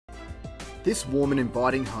This warm and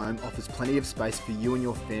inviting home offers plenty of space for you and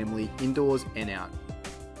your family indoors and out.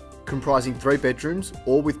 Comprising 3 bedrooms,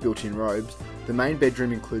 all with built-in robes, the main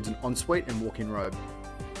bedroom includes an ensuite and walk-in robe.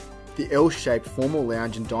 The L-shaped formal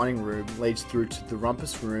lounge and dining room leads through to the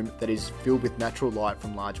rumpus room that is filled with natural light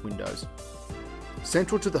from large windows.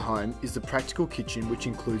 Central to the home is the practical kitchen, which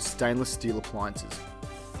includes stainless steel appliances.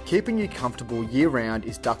 Keeping you comfortable year-round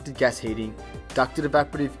is ducted gas heating, ducted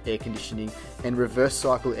evaporative air conditioning and reverse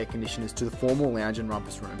cycle air conditioners to the formal lounge and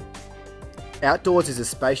rumpus room. Outdoors is a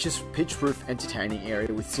spacious pitch roof entertaining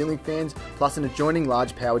area with ceiling fans plus an adjoining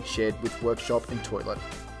large powered shed with workshop and toilet.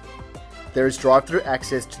 There is drive-through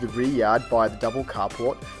access to the rear yard by the double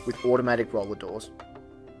carport with automatic roller doors.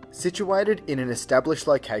 Situated in an established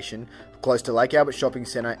location close to Lake Albert Shopping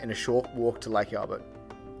Centre and a short walk to Lake Albert.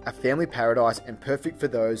 A family paradise and perfect for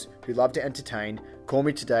those who love to entertain. Call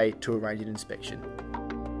me today to arrange an inspection.